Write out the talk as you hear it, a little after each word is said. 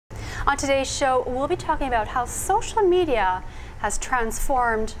On today's show, we'll be talking about how social media has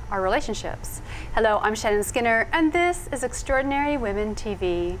transformed our relationships. Hello, I'm Shannon Skinner, and this is Extraordinary Women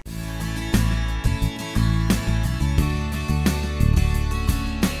TV.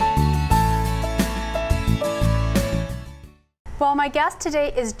 Well, my guest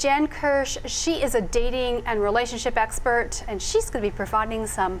today is Jen Kirsch. She is a dating and relationship expert, and she's going to be providing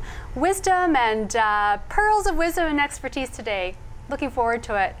some wisdom and pearls of wisdom and expertise today. Looking forward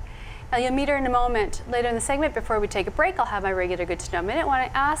to it. Now, you'll meet her in a moment. Later in the segment, before we take a break, I'll have my regular Good to Know Minute when I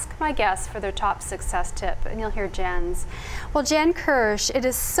ask my guests for their top success tip, and you'll hear Jen's. Well, Jen Kirsch, it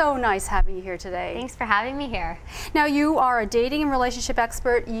is so nice having you here today. Thanks for having me here. Now, you are a dating and relationship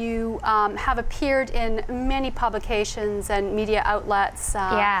expert. You have appeared in many publications and media outlets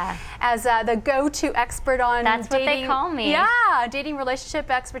as the go-to expert on That's dating. what they call me. Yeah, dating relationship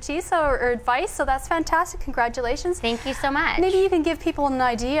expertise or advice, so that's fantastic. Congratulations. Thank you so much. Maybe you can give people an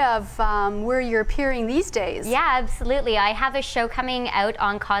idea of where you're appearing these days. Yeah, absolutely. I have a show coming out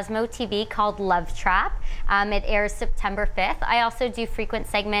on Cosmo TV called Love Trap. It airs September 5th. I also do frequent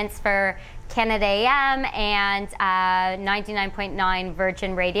segments for Canada AM and 99.9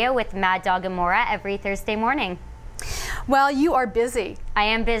 Virgin Radio with Mad Dog and Maura every Thursday morning. Well, you are busy. I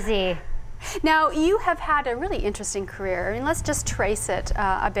am busy. Now, you have had a really interesting career. I mean, let's just trace it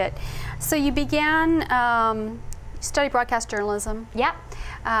a bit. So you began, you studied broadcast journalism. Yep.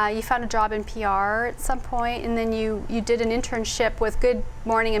 You found a job in PR at some point, and then you did an internship with Good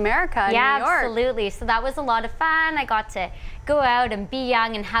Morning America in New York. Yeah, absolutely. So that was a lot of fun. I got to go out and be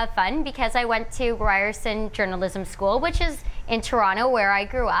young and have fun because I went to Ryerson Journalism School, which is in Toronto, where I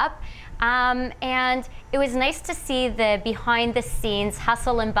grew up. And it was nice to see the behind-the-scenes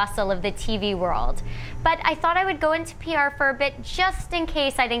hustle and bustle of the TV world. But I thought I would go into PR for a bit just in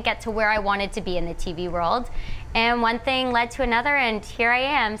case I didn't get to where I wanted to be in the TV world. And one thing led to another, and here I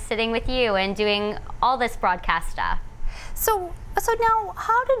am sitting with you and doing all this broadcast stuff. So now,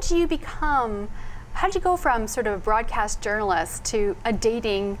 how did you go from sort of a broadcast journalist to a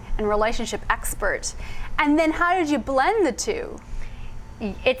dating and relationship expert? And then how did you blend the two?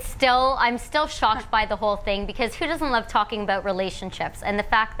 I'm still shocked by the whole thing, because who doesn't love talking about relationships? And the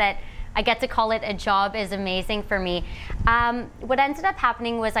fact that I get to call it a job is amazing for me. What ended up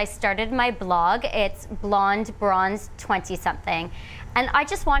happening was I started my blog. It's Blonde Bronze 20-something. And I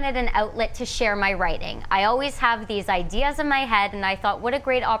just wanted an outlet to share my writing. I always have these ideas in my head, and I thought, what a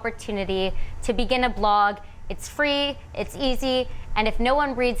great opportunity to begin a blog. It's free, it's easy, and if no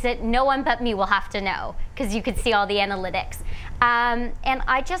one reads it, no one but me will have to know, because you could see all the analytics. And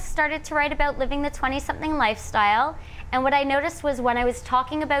I just started to write about living the 20-something lifestyle. And what I noticed was when I was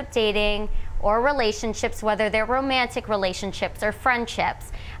talking about dating or relationships, whether they're romantic relationships or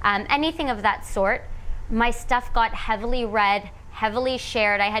friendships, anything of that sort, my stuff got heavily read, heavily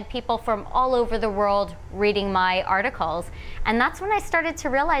shared. I had people from all over the world reading my articles. And that's when I started to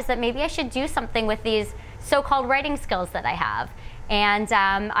realize that maybe I should do something with these so-called writing skills that I have. And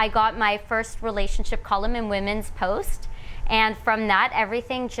I got my first relationship column in Women's Post. And from that,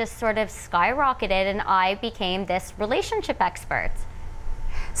 everything just sort of skyrocketed, and I became this relationship expert.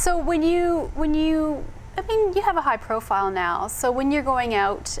 So when you have a high profile now, so when you're going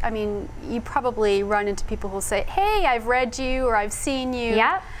out, I mean, you probably run into people who say, hey, I've read you, or I've seen you.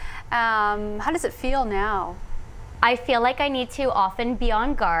 Yep. How does it feel now? I feel like I need to often be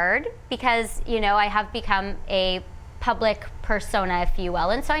on guard because, you know, I have become a public persona, if you will,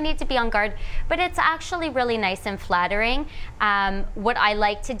 and so I need to be on guard, but it's actually really nice and flattering. What I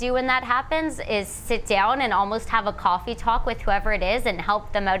like to do when that happens is sit down and almost have a coffee talk with whoever it is and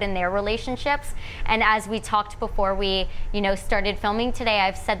help them out in their relationships. And as we talked before we, started filming today,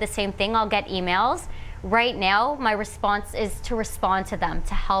 I've said the same thing. I'll get emails. Right now, my response is to respond to them,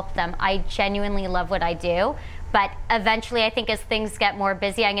 to help them. I genuinely love what I do, but eventually I think as things get more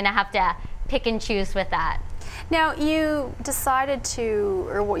busy, I'm gonna have to pick and choose with that. Now, you decided to,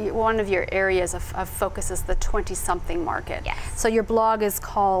 or one of your areas of focus is the 20-something market. Yes. So your blog is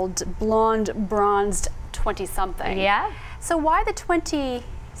called Blonde Bronzed 20-something. Yeah. So why the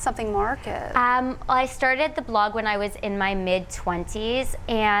 20-something market? I started the blog when I was in my mid-20s,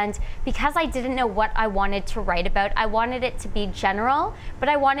 and because I didn't know what I wanted to write about, I wanted it to be general, but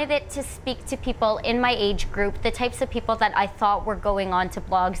I wanted it to speak to people in my age group, the types of people that I thought were going on to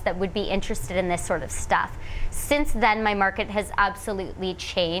blogs that would be interested in this sort of stuff. Since then, my market has absolutely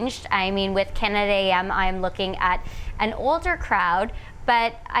changed. I mean, with Canada AM, I'm looking at an older crowd,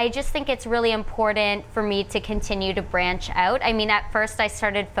 but I just think it's really important for me to continue to branch out. I mean, at first I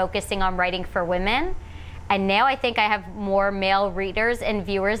started focusing on writing for women, and now I think I have more male readers and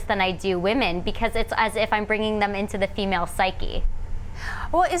viewers than I do women, because it's as if I'm bringing them into the female psyche.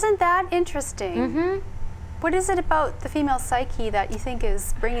 Well, isn't that interesting? Mm-hmm. What is it about the female psyche that you think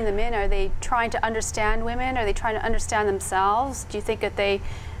is bringing them in? Are they trying to understand women? Are they trying to understand themselves? Do you think that they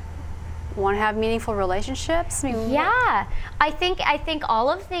want to have meaningful relationships? I mean, yeah, I think all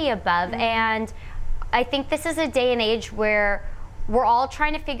of the above, and I think this is a day and age where we're all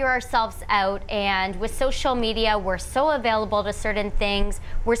trying to figure ourselves out, and with social media, we're so available to certain things.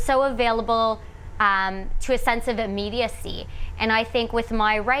 We're so available to a sense of immediacy. And I think with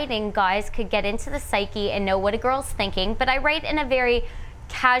my writing, guys could get into the psyche and know what a girl's thinking, but I write in a very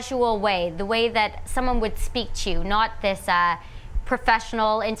casual way, the way that someone would speak to you, not this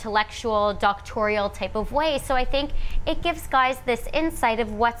professional, intellectual, doctoral type of way. So I think it gives guys this insight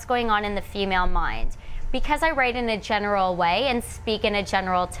of what's going on in the female mind. Because I write in a general way and speak in a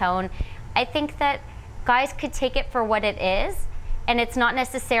general tone, I think that guys could take it for what it is. And it's not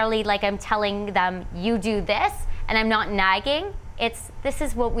necessarily like I'm telling them, you do this, and I'm not nagging. It's, this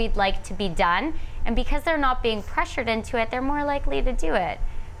is what we'd like to be done. And because they're not being pressured into it, they're more likely to do it,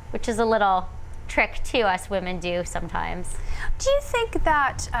 which is a little trick too us women do sometimes. Do you think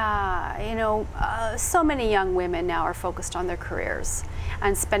that, so many young women now are focused on their careers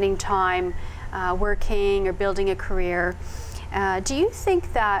and spending time working or building a career? Do you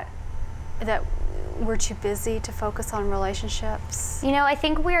think that we're too busy to focus on relationships? You know, I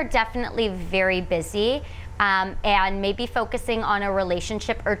think we're definitely very busy, and maybe focusing on a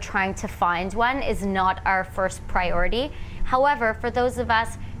relationship or trying to find one is not our first priority. However, for those of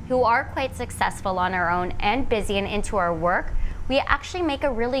us who are quite successful on our own and busy and into our work, we actually make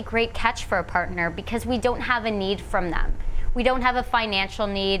a really great catch for a partner because we don't have a need from them. We don't have a financial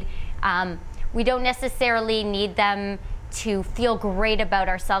need. We don't necessarily need them to feel great about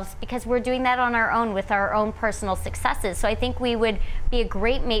ourselves because we're doing that on our own with our own personal successes. So I think we would be a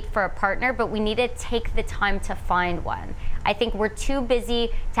great mate for a partner, but we need to take the time to find one. I think we're too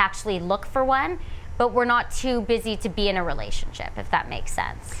busy to actually look for one, but we're not too busy to be in a relationship, if that makes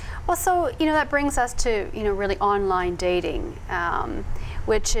sense. Well, so, that brings us to, really online dating,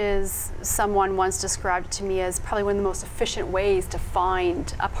 which is, someone once described to me as probably one of the most efficient ways to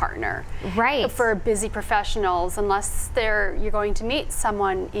find a partner. Right. For busy professionals, unless you're going to meet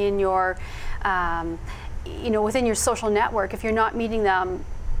someone in your, within your social network. If you're not meeting them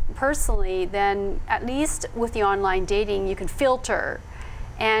personally, then at least with the online dating, you can filter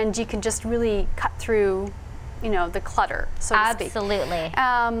and you can just really cut through, the clutter, so to speak. Absolutely.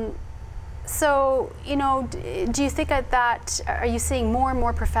 So, do you think that, are you seeing more and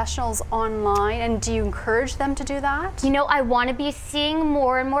more professionals online, and do you encourage them to do that? I want to be seeing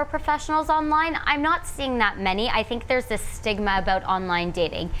more and more professionals online. I'm not seeing that many. I think there's this stigma about online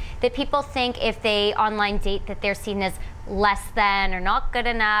dating, that people think if they online date that they're seen as less than or not good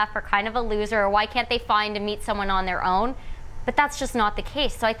enough or kind of a loser, or why can't they find and meet someone on their own? But that's just not the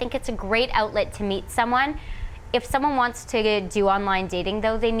case. So I think it's a great outlet to meet someone. If someone wants to do online dating,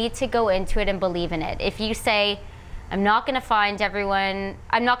 though, they need to go into it and believe in it. If you say, I'm not going to find anyone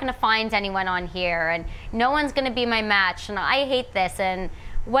on here, and no one's going to be my match, and I hate this, and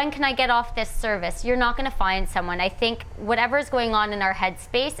when can I get off this service? You're not going to find someone. I think whatever's going on in our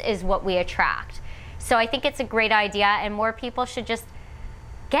headspace is what we attract. So I think it's a great idea, and more people should just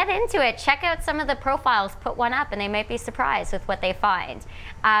get into it. Check out some of the profiles, put one up, and they might be surprised with what they find.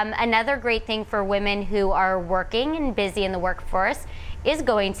 Another great thing for women who are working and busy in the workforce is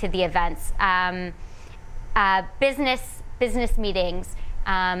going to the events, business meetings,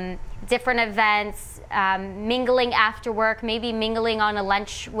 different events, mingling after work, maybe mingling on a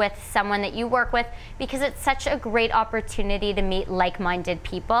lunch with someone that you work with, because it's such a great opportunity to meet like-minded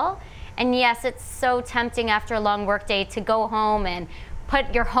people. And yes, it's so tempting after a long workday to go home and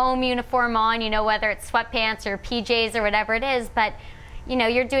put your home uniform on, whether it's sweatpants or PJs or whatever it is, but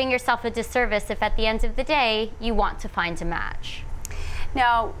you're doing yourself a disservice if at the end of the day you want to find a match.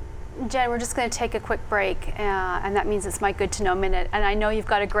 Now, Jen, we're just going to take a quick break, and that means it's my good to know minute, and I know you've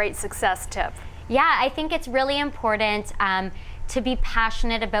got a great success tip. Yeah, I think it's really important to be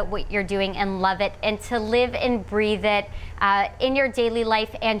passionate about what you're doing and love it, and to live and breathe it in your daily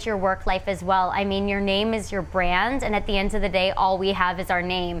life and your work life as well. I mean, your name is your brand, and at the end of the day, all we have is our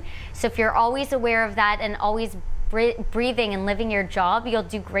name. So if you're always aware of that and always breathing and living your job, you'll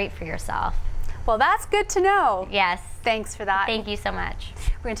do great for yourself. Well, that's good to know. Yes. Thanks for that. Thank you so much.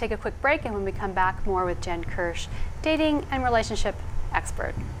 We're going to take a quick break, and when we come back, more with Jen Kirsch, dating and relationship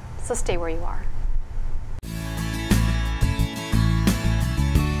expert. So stay where you are.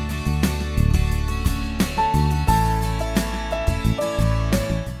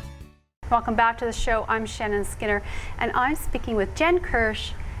 Welcome back to the show. I'm Shannon Skinner, and I'm speaking with Jen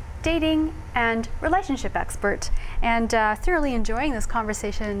Kirsch, dating and relationship expert. and thoroughly enjoying this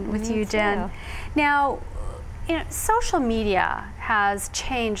conversation with you, Jen. too. Now, social media has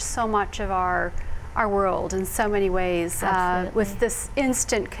changed so much of our world in so many ways with this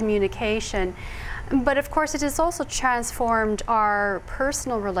instant communication. But of course, it has also transformed our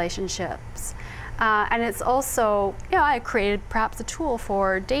personal relationships. And it's also, I created perhaps a tool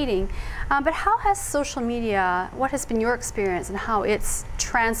for dating. But how has social media, what has been your experience and how it's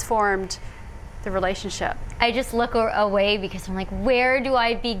transformed the relationship? I just look away because I'm like, where do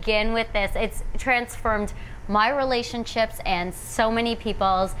I begin with this? It's transformed my relationships and so many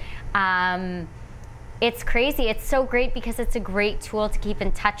people's. It's crazy. It's so great because it's a great tool to keep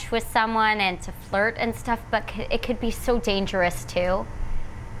in touch with someone and to flirt and stuff, but it could be so dangerous too.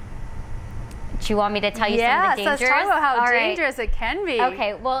 Do you want me to tell you some of the dangers? Yes, let's talk about how dangerous it can be.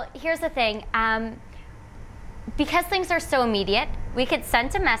 Okay, well, here's the thing. Because things are so immediate, we could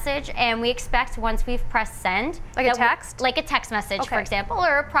send a message and we expect once we've pressed send. Like a text? Like a text message, for example,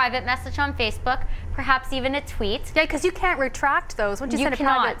 or a private message on Facebook, perhaps even a tweet. Yeah, because you can't retract those. Once you send a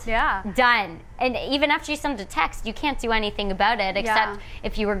private, Done. And even after you send a text, you can't do anything about it except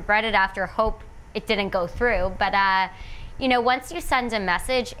if you regret it after, hope it didn't go through. But, once you send a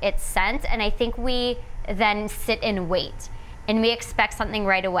message, it's sent, and I think we then sit and wait. And we expect something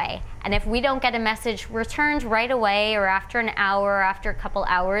right away. And if we don't get a message returned right away or after an hour or after a couple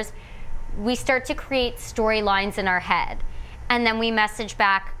hours, we start to create storylines in our head. And then we message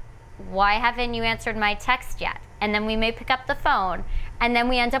back, why haven't you answered my text yet? And then we may pick up the phone. And then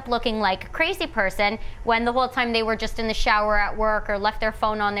we end up looking like a crazy person when the whole time they were just in the shower at work or left their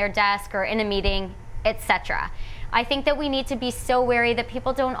phone on their desk or in a meeting, etc. I think that we need to be so wary that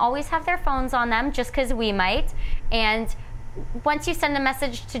people don't always have their phones on them just because we might. And once you send a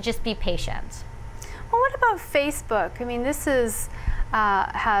message, to just be patient. Well, what about Facebook? I mean, this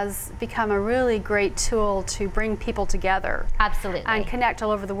has become a really great tool to bring people together. Absolutely. And connect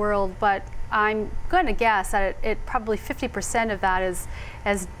all over the world. But I'm going to guess that it probably 50% of that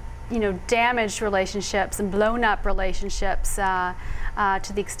has damaged relationships and blown up relationships to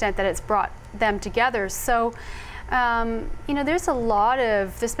the extent that it's brought them together. So. There's been a lot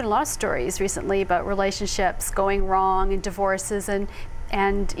of stories recently about relationships going wrong and divorces and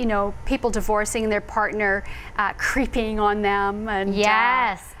people divorcing their partner, creeping on them. And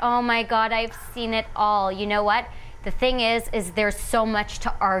yes. Oh my God, I've seen it all. You know what? The thing is there's so much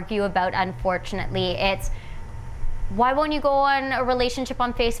to argue about, unfortunately. It's, why won't you go on a relationship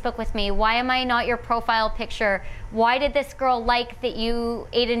on Facebook with me? Why am I not your profile picture? Why did this girl like that you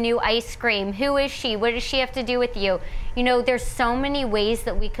ate a new ice cream? Who is she? What does she have to do with you? There's so many ways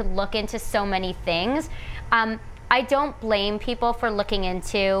that we could look into so many things. I don't blame people for looking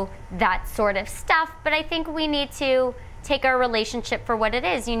into that sort of stuff, but I think we need to take our relationship for what it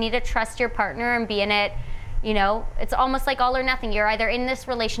is. You need to trust your partner and be in it. It's almost like all or nothing. You're either in this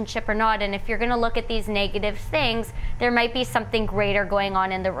relationship or not, and if you're going to look at these negative things, there might be something greater going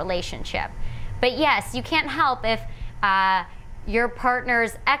on in the relationship. But yes, you can't help if your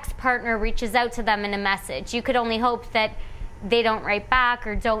partner's ex-partner reaches out to them in a message. You could only hope that they don't write back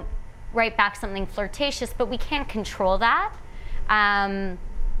or don't write back something flirtatious, but we can't control that.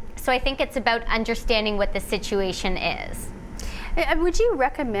 So I think it's about understanding what the situation is. Would you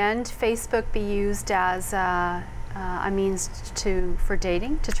recommend Facebook be used as a means for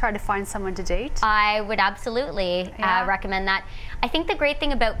dating, to try to find someone to date? I would absolutely recommend that. I think the great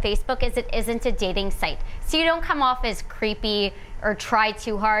thing about Facebook is it isn't a dating site. So you don't come off as creepy or try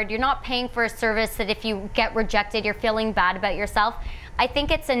too hard. You're not paying for a service that if you get rejected, you're feeling bad about yourself. I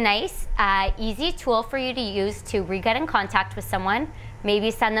think it's a nice, easy tool for you to use to re-get in contact with someone. Maybe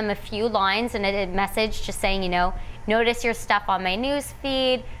send them a few lines and a message just saying, notice your stuff on my news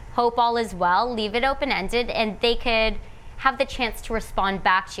feed, hope all is well, leave it open-ended, and they could have the chance to respond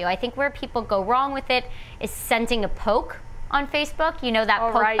back to you. I think where people go wrong with it is sending a poke on Facebook. That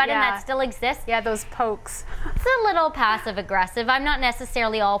poke button that still exists. Yeah, those pokes. It's a little passive-aggressive. I'm not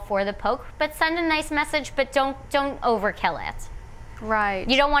necessarily all for the poke, but send a nice message, but don't overkill it. Right.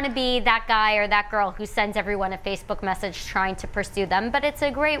 You don't want to be that guy or that girl who sends everyone a Facebook message trying to pursue them, but it's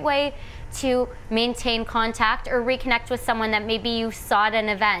a great way to maintain contact or reconnect with someone that maybe you saw at an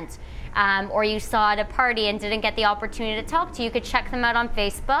event or you saw at a party and didn't get the opportunity to talk to. You could check them out on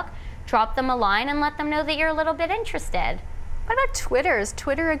Facebook, drop them a line, and let them know that you're a little bit interested. What about Twitter? Is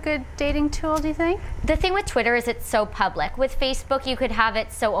Twitter a good dating tool, do you think? The thing with Twitter is it's so public. With Facebook, you could have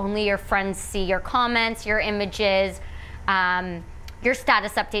it so only your friends see your comments, your images, your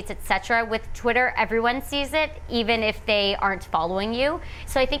status updates, etc. With Twitter, everyone sees it, even if they aren't following you.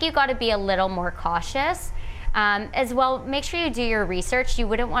 So I think you've got to be a little more cautious. As well, make sure you do your research. You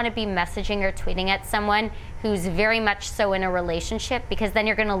wouldn't want to be messaging or tweeting at someone who's very much so in a relationship, because then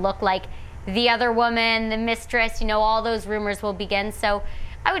you're going to look like the other woman, the mistress, you know, all those rumors will begin. So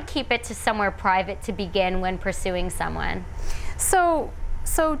I would keep it to somewhere private to begin when pursuing someone. So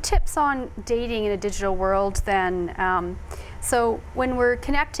tips on dating in a digital world then. So when we're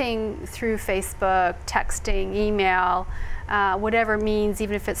connecting through Facebook, texting, email, whatever means,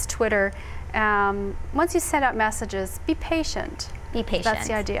 even if it's Twitter, once you send out messages, be patient. Be patient. That's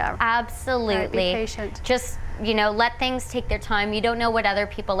the idea. Absolutely. Right, be patient. Just, you know, let things take their time. You don't know what other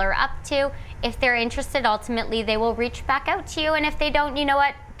people are up to. If they're interested, ultimately they will reach back out to you. And if they don't, you know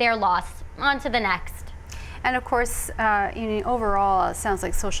what? They're lost. On to the next. And of course, you know, overall, it sounds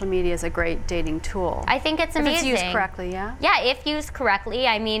like social media is a great dating tool. I think it's amazing. If it's used correctly, yeah? Yeah, if used correctly.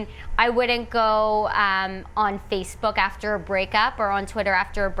 I mean, I wouldn't go on Facebook after a breakup or on Twitter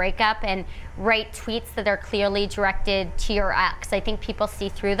after a breakup and write tweets that are clearly directed to your ex. I think people see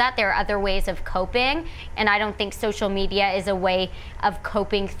through that. There are other ways of coping, and I don't think social media is a way of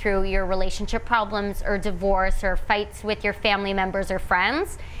coping through your relationship problems or divorce or fights with your family members or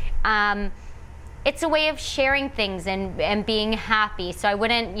friends. It's a way of sharing things and being happy. So I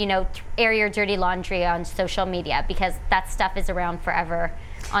wouldn't, you know, air your dirty laundry on social media, because that stuff is around forever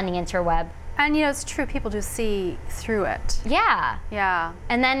on the interweb. And you know, it's true, people do see through it. Yeah. Yeah.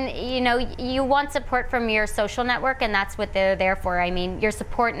 And then, you know, you want support from your social network, and that's what they're there for. I mean, your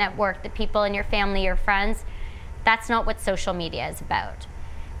support network, the people in your family, your friends, that's not what social media is about.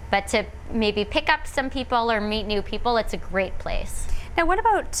 But to maybe pick up some people or meet new people, it's a great place. Now, what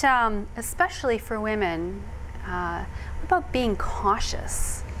about, especially for women, what about being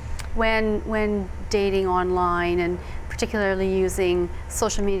cautious when dating online, and particularly using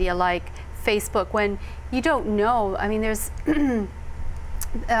social media like Facebook, when you don't know? I mean, there's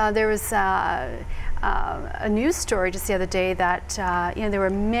there was a news story just the other day that you know, there were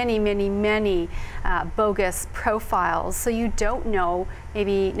many bogus profiles, so you don't know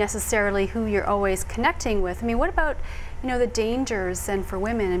maybe necessarily who you're always connecting with. I mean, what about, you know, the dangers, and for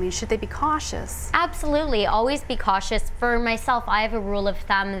women, I mean, should they be cautious? Absolutely, always be cautious. For myself, I have a rule of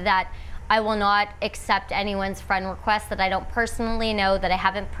thumb that I will not accept anyone's friend request that I don't personally know, that I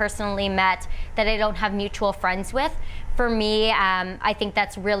haven't personally met, that I don't have mutual friends with. For me, I think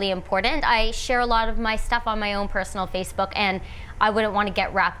that's really important. I share a lot of my stuff on my own personal Facebook, and I wouldn't want to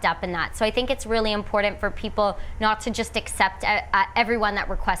get wrapped up in that. So I think it's really important for people not to just accept everyone that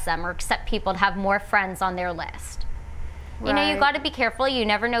requests them, or accept people to have more friends on their list. Right. You know, you got to be careful. You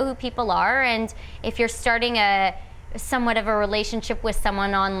never know who people are, and if you're starting somewhat of a relationship with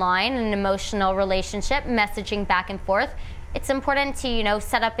someone online, an emotional relationship, messaging back and forth, it's important to, you know,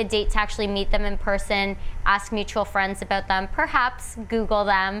 set up a date to actually meet them in person, ask mutual friends about them, perhaps Google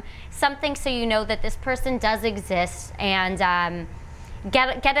them, something so you know that this person does exist, and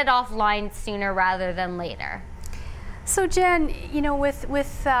get it offline sooner rather than later. So Jen, you know,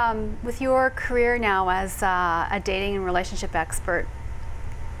 with your career now as a dating and relationship expert,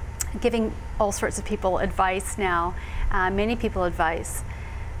 giving all sorts of people advice now, many people advice,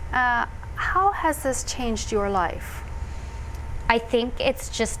 how has this changed your life? I think it's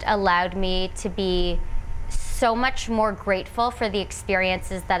just allowed me to be so much more grateful for the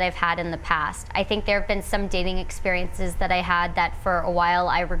experiences that I've had in the past. I think there have been some dating experiences that I had that for a while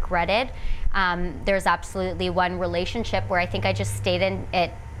I regretted. There's absolutely one relationship where I think I just stayed in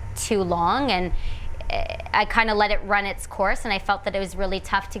it too long, and I kind of let it run its course, and I felt that it was really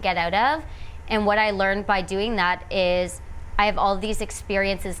tough to get out of. And what I learned by doing that is I have all these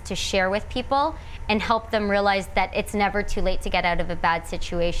experiences to share with people and help them realize that it's never too late to get out of a bad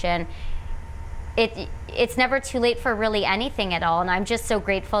situation. It's never too late for really anything at all, and I'm just so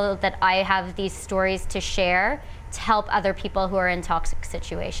grateful that I have these stories to share to help other people who are in toxic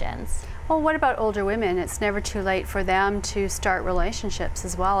situations. Well, what about older women? It's never too late for them to start relationships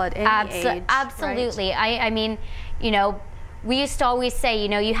as well at any age. Absolutely. Right? I mean, you know, we used to always say, you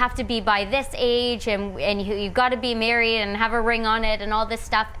know, you have to be by this age, and you've got to be married and have a ring on it and all this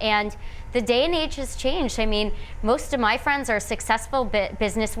stuff. And the day and age has changed. I mean, most of my friends are successful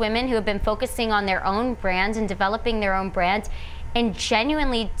business women who have been focusing on their own brand and developing their own brand, and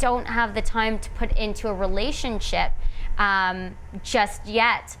genuinely don't have the time to put into a relationship just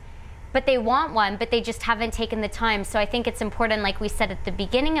yet. But they want one, but they just haven't taken the time. So I think it's important, like we said at the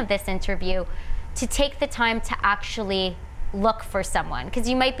beginning of this interview, to take the time to actually look for someone, because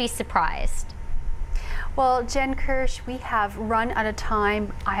you might be surprised. Well, Jen Kirsch, we have run out of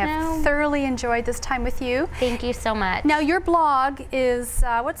time. I have thoroughly enjoyed this time with you. Thank you so much. Now, your blog is,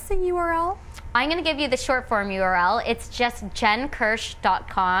 what's the URL? I'm going to give you the short form URL. It's just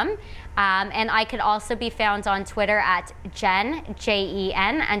jenkirsch.com. And I could also be found on Twitter at Jen,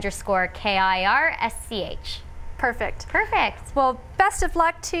 JEN_KIRSCH. Perfect. Perfect. Well, best of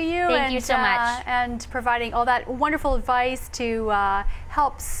luck to you. Thank you so much. And providing all that wonderful advice to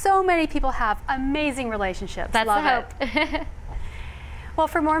help so many people have amazing relationships. That's Love the hope. Well,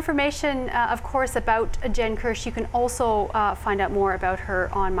 for more information, of course, about Jen Kirsch, you can also find out more about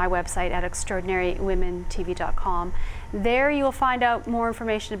her on my website at extraordinarywomentv.com. There you will find out more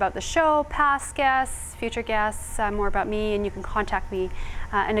information about the show, past guests, future guests, more about me, and you can contact me.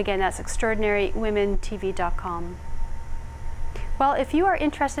 And again, that's extraordinarywomentv.com. Well, if you are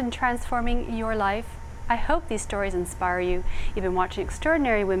interested in transforming your life, I hope these stories inspire you. You've been watching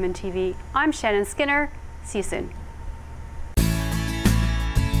Extraordinary Women TV. I'm Shannon Skinner. See you soon.